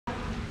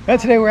Well,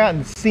 today we're out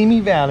in Simi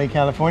Valley,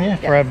 California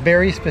for a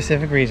very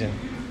specific reason.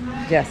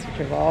 Yes, we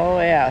drove all the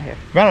way out here.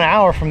 About an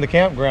hour from the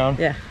campground.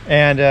 Yeah.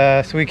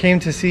 And so we came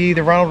to see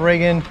the Ronald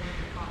Reagan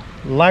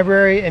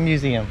Library and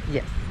Museum.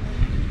 Yes.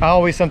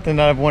 Always something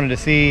that I've wanted to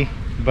see,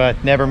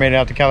 but never made it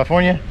out to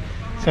California.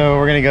 So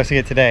we're gonna go see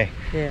it today.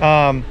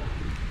 Yeah.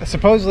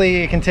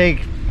 Supposedly it can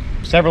take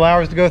several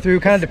hours to go through,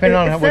 kind of depending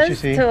on what you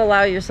see. To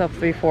allow yourself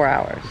 3-4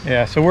 hours.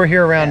 Yeah, so we're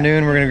here around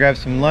noon. We're gonna grab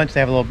some lunch. They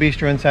have a little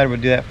bistro inside. We'll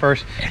do that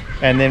first,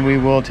 and then we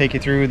will take you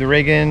through the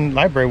Reagan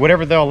Library,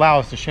 whatever they'll allow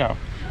us to show.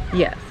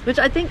 Yes, which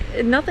I think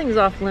nothing's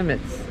off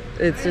limits.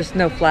 It's just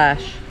no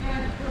flash,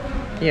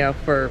 you know,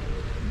 for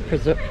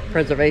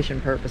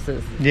preservation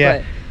purposes. Yeah.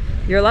 But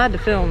you're allowed to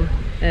film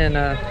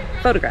and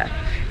photograph.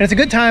 And it's a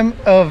good time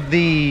of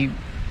the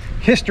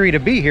history to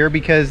be here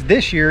because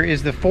this year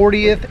is the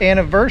 40th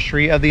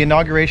anniversary of the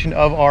inauguration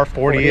of our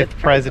 40th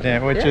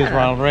president, which is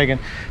Ronald Reagan.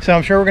 So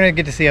I'm sure we're going to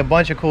get to see a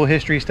bunch of cool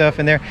history stuff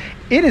in there.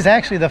 It is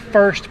actually the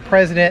first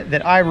president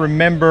that I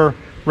remember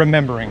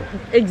remembering.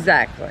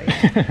 Exactly.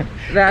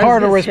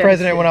 Carter was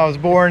president when I was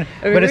born,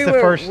 but it's the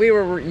first. We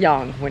were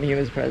young when he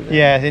was president.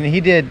 Yeah, and he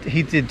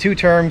did 2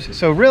 terms.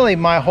 So really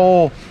my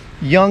whole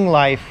young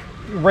life,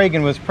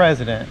 Reagan was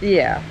president.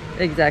 Yeah,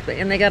 exactly.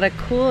 And they got a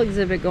cool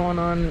exhibit going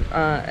on,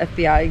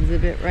 FBI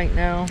exhibit right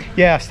now.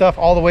 Yeah, stuff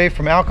all the way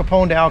from Al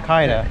Capone to Al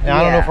Qaeda. Now,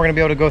 I don't know if we're going to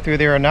be able to go through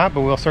there or not,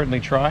 but we'll certainly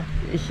try.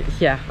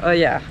 Yeah, oh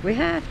yeah, we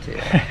have to.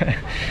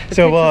 It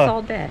so takes us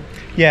all day.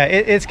 Yeah,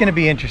 it's going to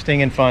be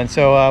interesting and fun.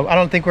 So I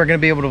don't think we're going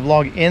to be able to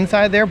vlog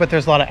inside there, but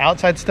there's a lot of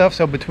outside stuff.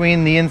 So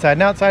between the inside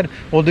and outside,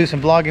 we'll do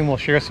some vlogging. We'll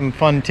share some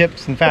fun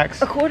tips and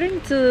facts.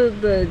 According to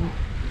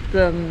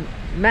the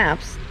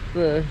maps,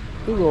 the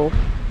Google.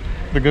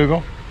 The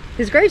Google?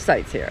 His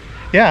gravesite's here.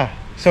 Yeah.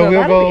 So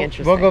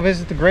we'll go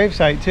visit the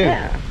gravesite too.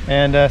 Yeah.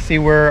 And see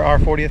where our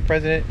 40th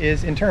president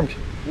is interred.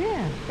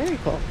 Yeah, very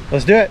cool.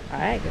 Let's do it. All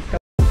right, let's go.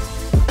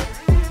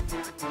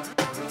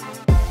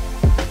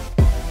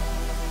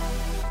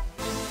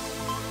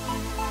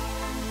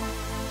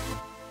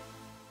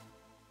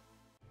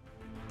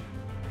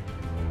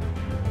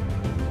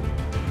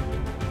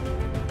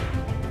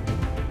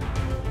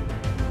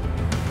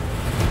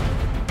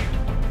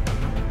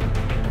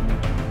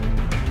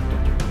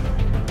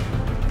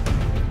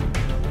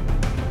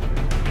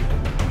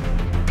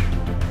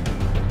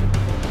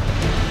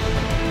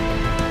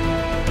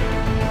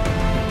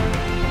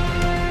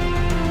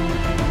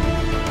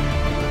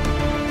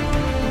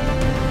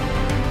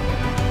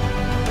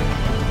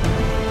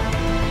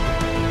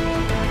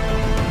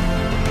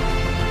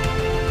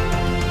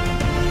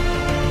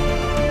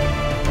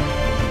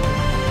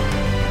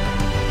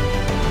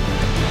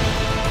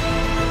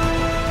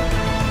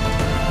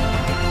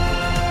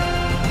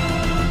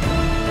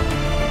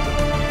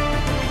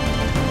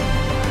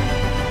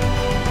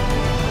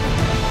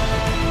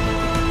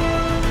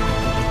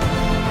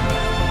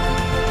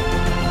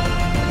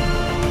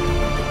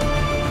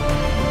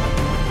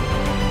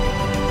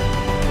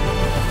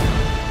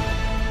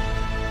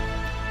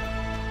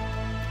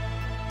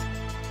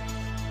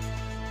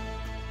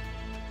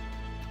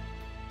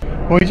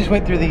 Well, we just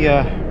went through the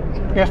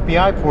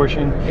FBI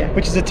portion,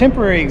 which is a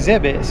temporary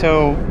exhibit.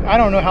 So I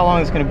don't know how long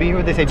it's going to be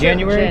here. They say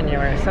January?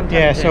 January, sometime.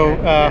 Yeah, so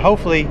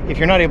hopefully, if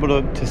you're not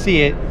able to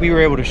see it, we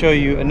were able to show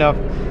you enough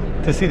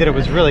to see that it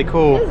was really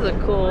cool. This is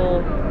a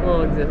cool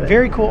little exhibit.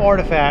 Very cool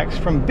artifacts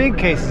from big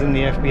cases in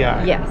the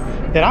FBI. Yes.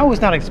 That I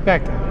was not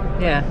expecting.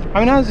 Yeah. I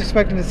mean, I was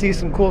expecting to see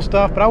some cool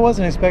stuff, but I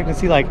wasn't expecting to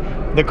see like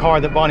the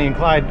car that Bonnie and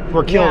Clyde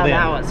were killed in.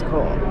 Yeah, that was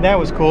cool. That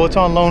was cool. It's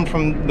on loan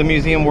from the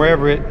museum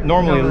wherever it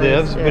normally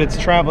lives, but it's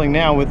traveling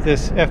now with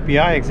this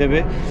FBI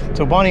exhibit.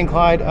 So Bonnie and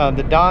Clyde,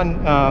 the John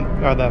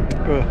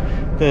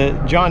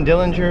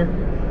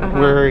Dillinger,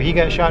 where he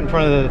got shot in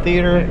front of the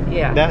theater.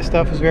 Yeah. That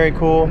stuff was very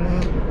cool.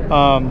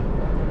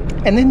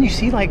 And then you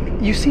see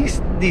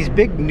these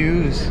big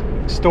news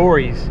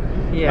stories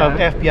of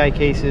FBI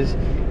cases.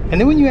 And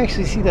then when you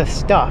actually see the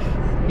stuff,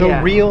 the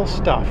real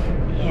stuff,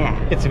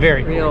 it's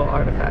very real cool.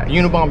 artifact. The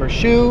Unabomber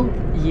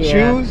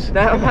shoes.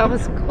 That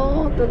was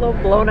cool. The little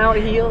blown out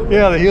heels.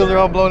 Yeah, the heels are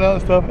all blown out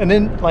and stuff. And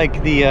then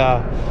like the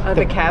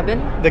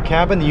cabin. The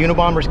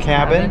Unabomber's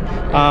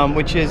cabin,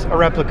 which is a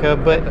replica,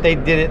 but they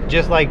did it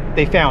just like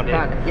they found it.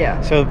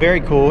 Yeah. So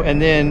very cool.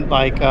 And then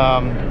like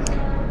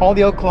all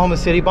the Oklahoma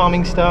City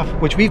bombing stuff,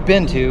 which we've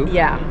been to.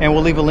 Yeah. And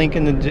we'll leave a link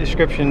in the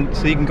description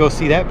so you can go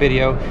see that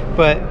video.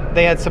 But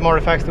they had some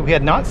artifacts that we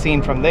had not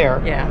seen from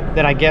there. Yeah.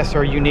 That I guess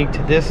are unique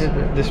to this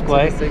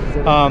display.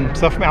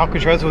 Stuff from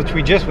Alcatraz, which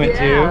we just went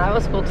to. Yeah, that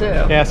was cool too.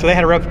 Yeah, so they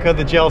had a replica of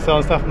the jail cell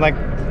and stuff. I'm like,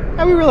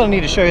 oh, we really don't need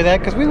to show you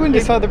that because we went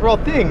and saw the real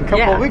thing a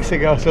couple of weeks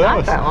ago. So that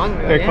was that long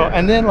ago, very cool.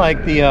 And then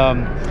like the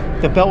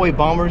Beltway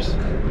bombers.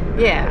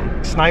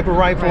 Yeah. Sniper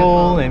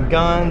rifle and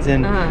guns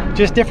and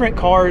just different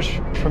cars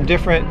from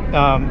different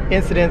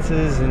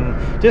incidences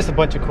and just a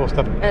bunch of cool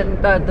stuff.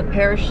 And the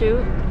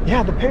parachute.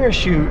 Yeah, the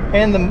parachute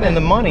and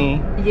the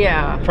money.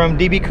 Yeah. From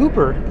D.B.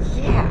 Cooper.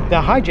 Yeah.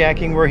 The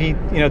hijacking where he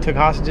took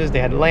hostages. They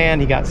had to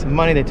land. He got some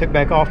money. They took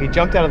back off. He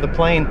jumped out of the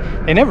plane.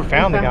 They never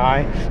found the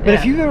guy. But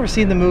if you've ever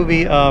seen the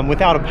movie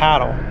Without a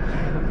Paddle,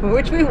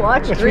 Which we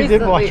watched which recently. We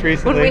did watch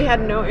recently. When we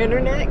had no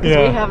internet, because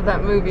we have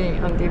that movie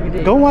on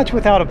DVD. Go watch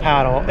Without a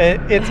Paddle.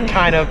 It's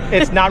kind of,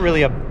 it's not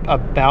really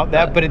about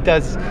that, but it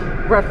does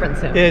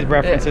reference him. It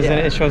references and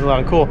it shows a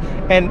lot of cool.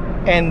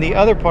 And the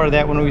other part of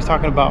that, when we was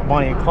talking about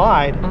Bonnie and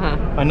Clyde,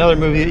 another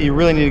movie that you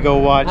really need to go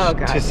watch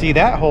to see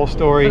that whole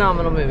story.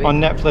 Phenomenal movie. On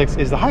Netflix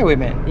is The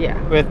Highwaymen.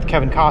 Yeah. With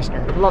Kevin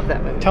Costner. Love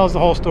that movie. Tells the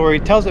whole story,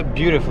 tells it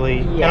beautifully.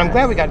 Yes. And I'm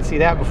glad we got to see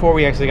that before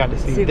we actually got to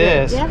see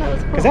this. Yeah, that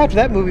was cool. Because after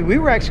that movie, we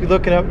were actually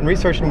looking up and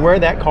researching where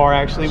that car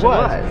actually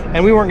was.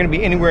 And we weren't going to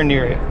be anywhere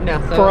near it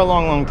for a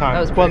long, long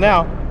time. Well,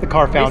 now the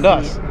car found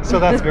us. So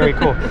that's very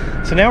cool.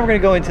 So now we're going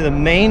to go into the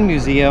main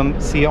museum,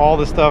 see all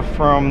the stuff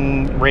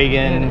from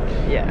Reagan,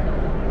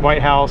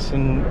 White House,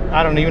 and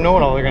I don't even know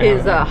what all they're going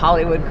to have. His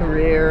Hollywood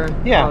career,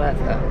 all that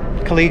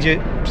stuff.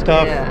 Collegiate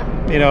stuff,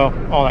 you know,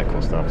 all that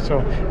cool stuff. So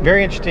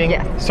very interesting.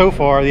 So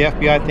far, the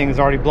FBI thing has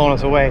already blown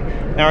us away.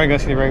 Now we're going to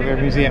see the regular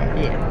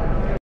museum.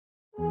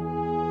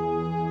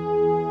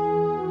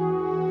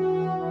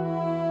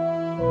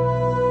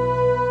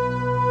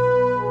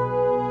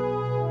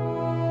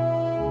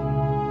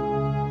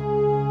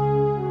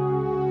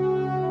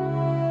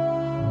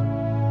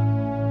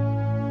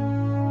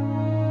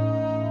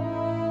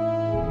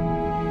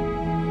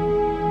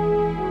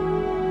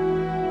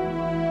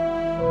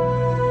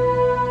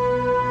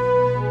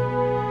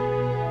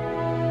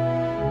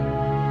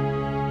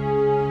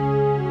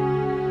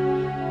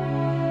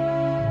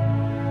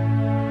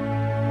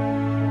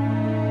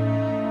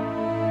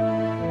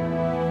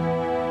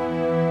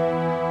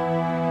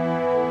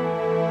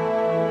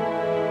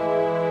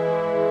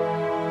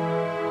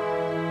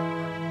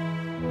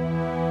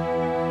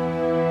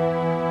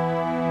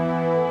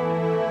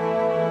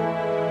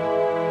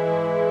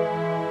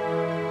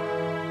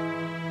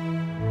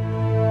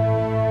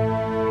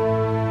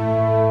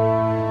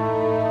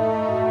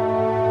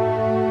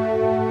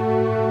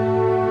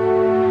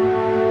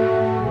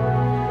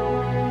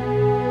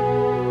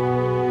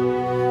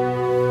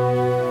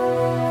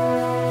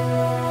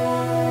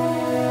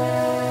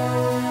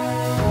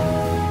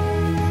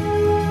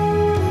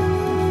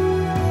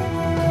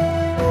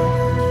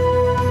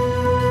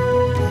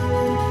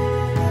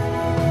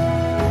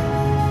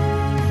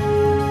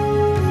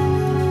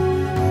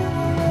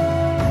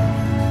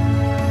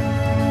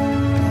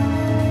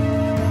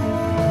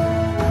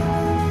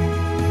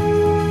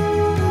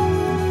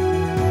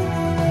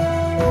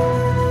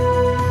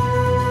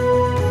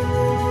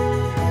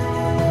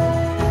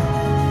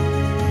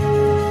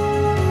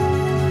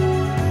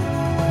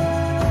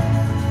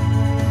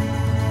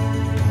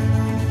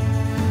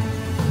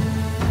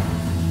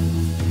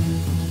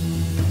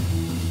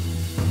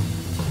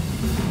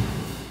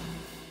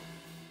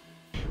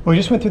 We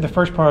just went through the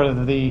first part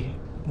of the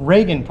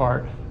Reagan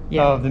part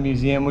of the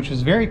museum, which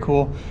was very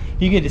cool.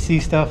 You get to see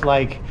stuff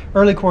like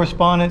early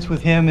correspondence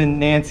with him and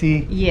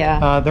Nancy.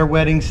 Their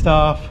wedding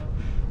stuff.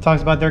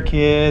 Talks about their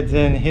kids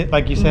and,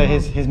 like you said,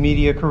 his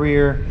media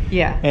career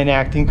and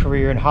acting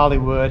career in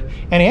Hollywood.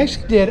 And he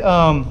actually did,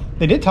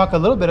 they did talk a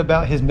little bit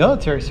about his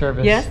military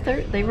service. Yes,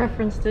 they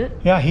referenced it.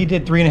 Yeah, he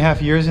did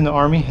 3.5 years in the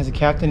Army as a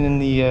captain in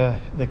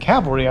the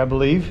cavalry, I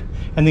believe,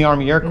 and the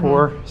Army Air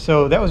Corps.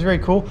 So that was very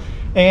cool.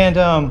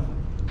 And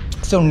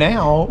so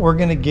now we're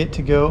going to get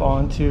to go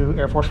on to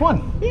Air Force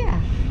One.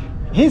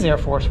 His Air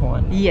Force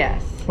One.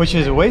 Yes. Which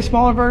is a way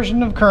smaller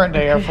version of current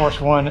day Air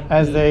Force One,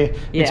 as they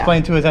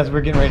explained to us as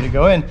we're getting ready to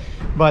go in.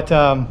 But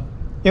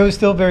it was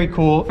still very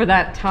cool. For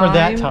that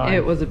time,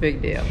 it was a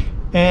big deal.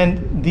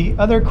 And the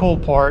other cool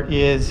part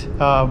is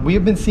we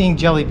have been seeing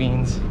jelly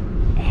beans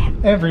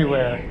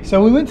everywhere.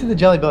 So we went to the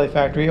Jelly Belly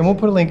factory, and we'll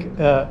put a link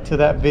to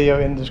that video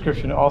in the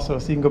description also,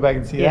 so you can go back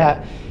and see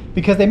that.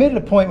 Because they made it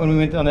a point when we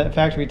went on that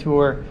factory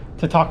tour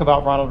to talk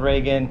about Ronald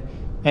Reagan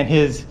and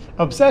his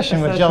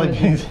obsession with jelly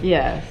beans.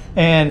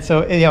 And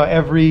so, you know,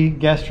 every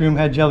guest room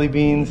had jelly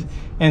beans.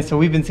 And so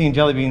we've been seeing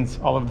jelly beans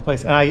all over the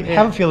place. And I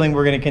have a feeling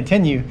we're going to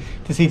continue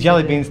to see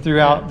jelly beans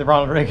throughout the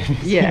Ronald Reagan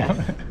Museum.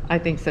 Yes, I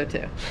think so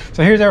too.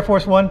 So here's Air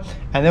Force One,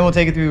 and then we'll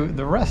take it through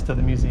the rest of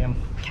the museum.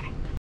 Okay.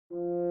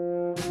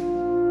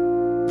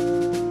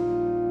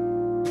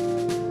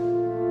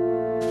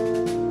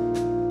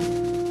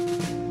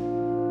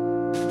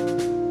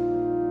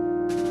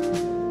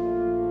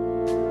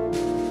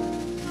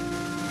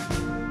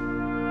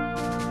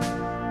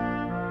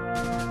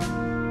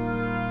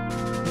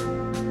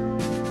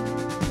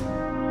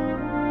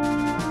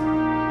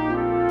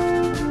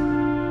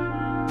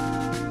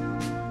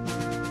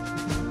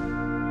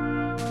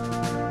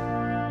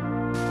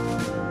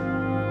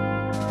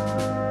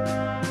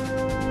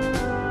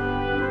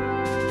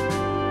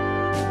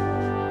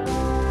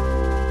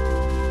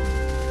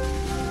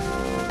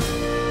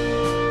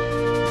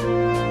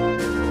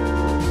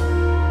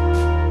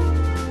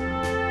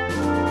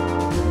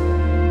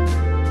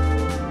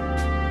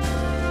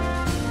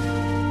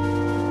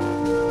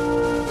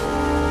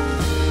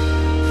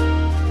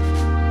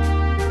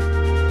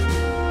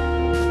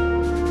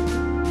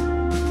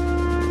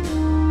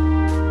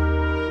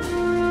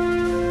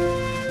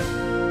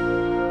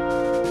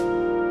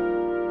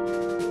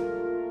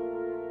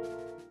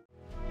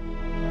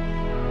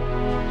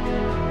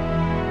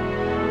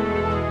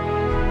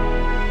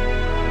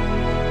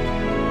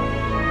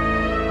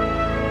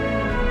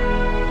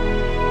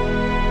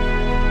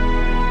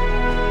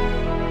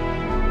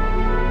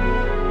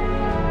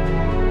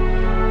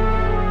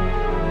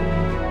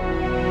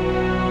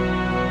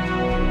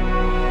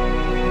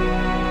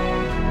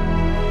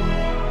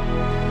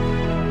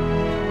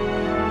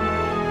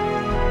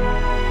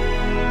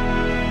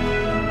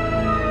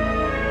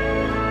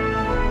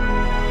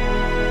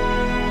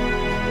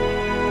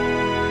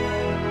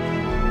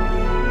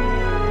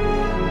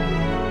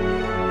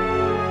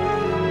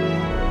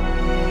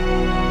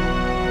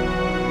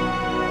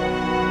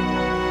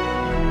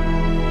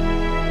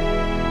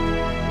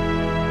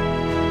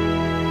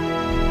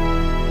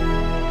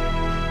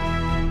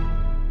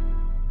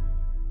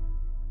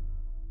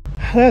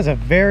 That's a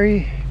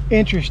very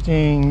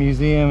interesting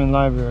museum and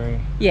library.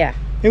 Yeah.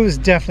 It was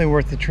definitely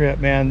worth the trip,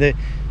 man. It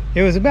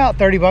was about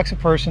 $30 a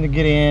person to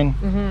get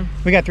in.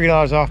 We got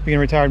 $3 off being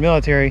retired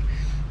military,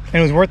 and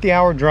it was worth the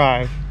hour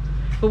drive.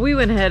 But we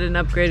went ahead and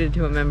upgraded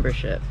to a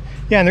membership.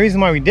 Yeah, and the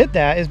reason why we did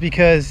that is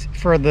because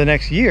for the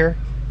next year,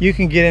 you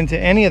can get into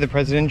any of the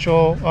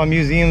presidential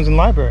museums and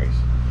libraries.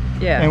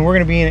 Yeah. And we're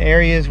going to be in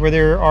areas where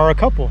there are a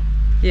couple.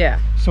 Yeah.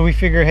 So we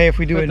figure, hey, if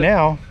we do it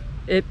now,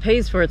 it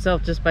pays for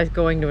itself just by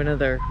going to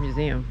another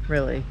museum,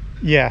 really.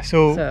 Yeah,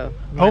 so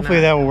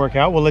hopefully that will work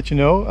out. We'll let you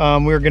know.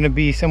 We're going to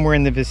be somewhere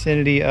in the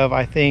vicinity of,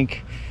 I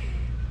think,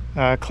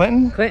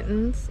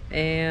 Clinton's,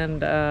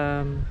 and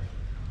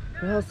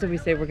what else did we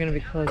say we're going to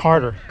be close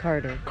Carter. to?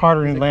 Carter.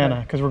 Carter in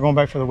Atlanta, because we're going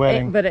back for the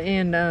wedding.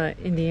 And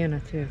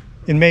Indiana, too.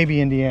 And maybe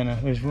Indiana.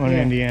 There's one in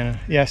Indiana.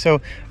 Yeah, so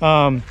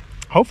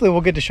hopefully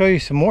we'll get to show you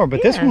some more.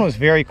 But this one was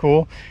very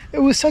cool. It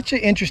was such an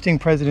interesting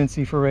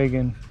presidency for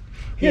Reagan.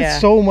 He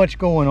had so much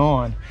going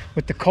on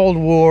with the Cold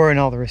War and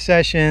all the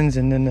recessions,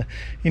 and then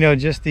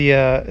just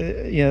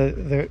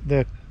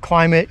the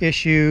climate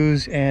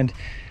issues and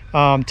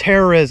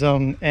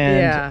terrorism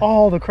and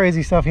all the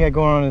crazy stuff he had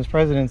going on in his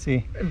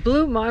presidency. It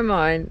blew my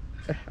mind.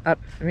 I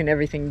mean,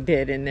 everything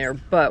did in there,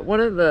 but one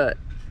of the,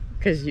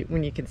 because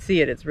when you can see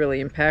it, it's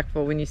really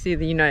impactful when you see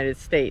the United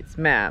States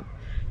map,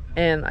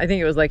 and I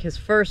think it was like his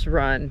first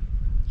run.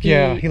 He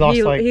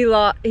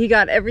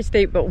got every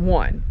state but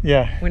one.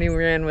 Yeah. When he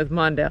ran with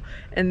Mondale,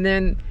 and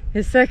then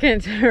his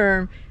second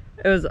term,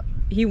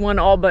 he won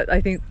all but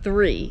I think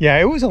 3. Yeah,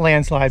 it was a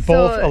landslide,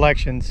 both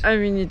elections. I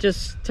mean, it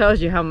just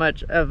tells you how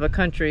much of a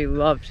country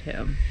loved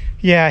him.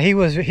 Yeah, he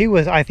was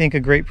I think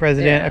a great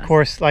president. Of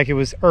course, like, it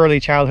was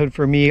early childhood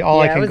for me. All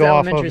I can go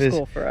off of is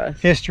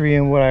history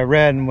and what I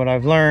read and what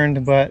I've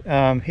learned,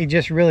 but he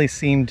just really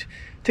seemed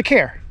to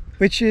care,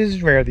 which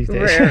is rare these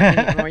days. Rare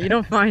anymore. You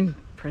don't find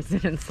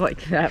presidents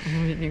like that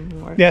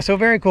anymore. Yeah, so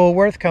very cool,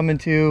 worth coming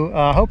to.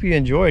 I hope you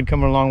enjoyed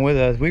coming along with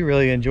us. We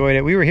really enjoyed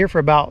it. We were here for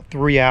about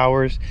 3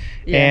 hours,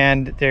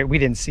 and we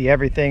didn't see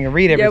everything and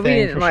read everything.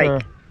 We didn't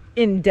sure.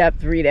 In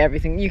depth read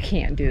everything. You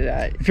can't do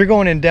that. If you're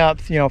going in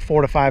depth,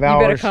 4 to 5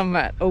 hours. You better come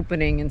at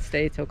opening and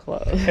stay till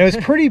close. And it was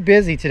pretty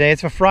busy today.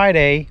 It's a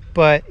Friday,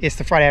 but it's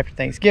the Friday after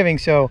Thanksgiving,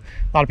 so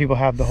a lot of people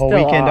have the whole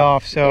weekend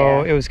off.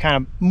 So it was kind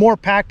of more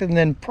packed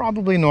than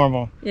probably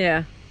normal.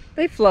 Yeah,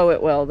 they flow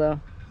it well though.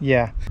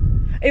 Yeah.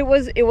 It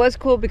was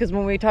cool because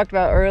when we talked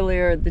about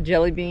earlier the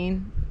jelly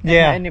bean,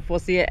 and if we'll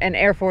see it, and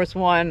Air Force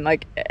One,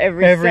 like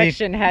every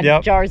section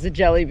had jars of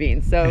jelly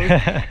beans, so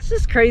it's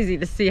just crazy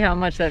to see how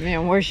much that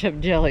man worshipped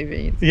jelly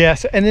beans.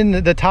 Yes, and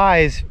then the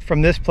ties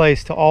from this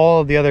place to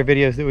all of the other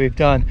videos that we've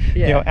done,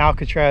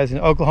 Alcatraz and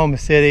Oklahoma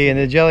City and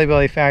the Jelly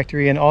Belly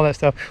Factory and all that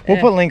stuff.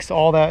 We'll put links to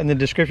all that in the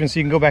description so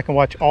you can go back and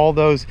watch all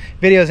those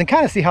videos and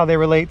kind of see how they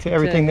relate to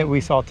everything that we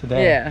saw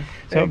today. Yeah.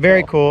 So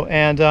very cool.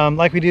 And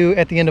like we do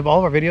at the end of all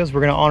of our videos, we're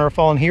going to honor a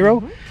fallen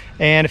hero.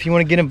 And if you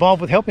want to get involved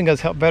with helping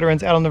us help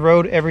veterans out on the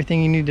road,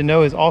 everything you need to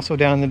know is also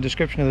down in the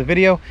description of the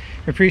video.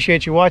 We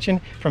appreciate you watching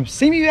from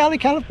Simi Valley,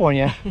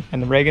 California,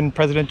 and the Reagan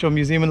Presidential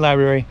Museum and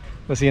Library.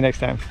 We'll see you next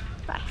time.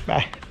 Bye.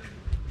 Bye.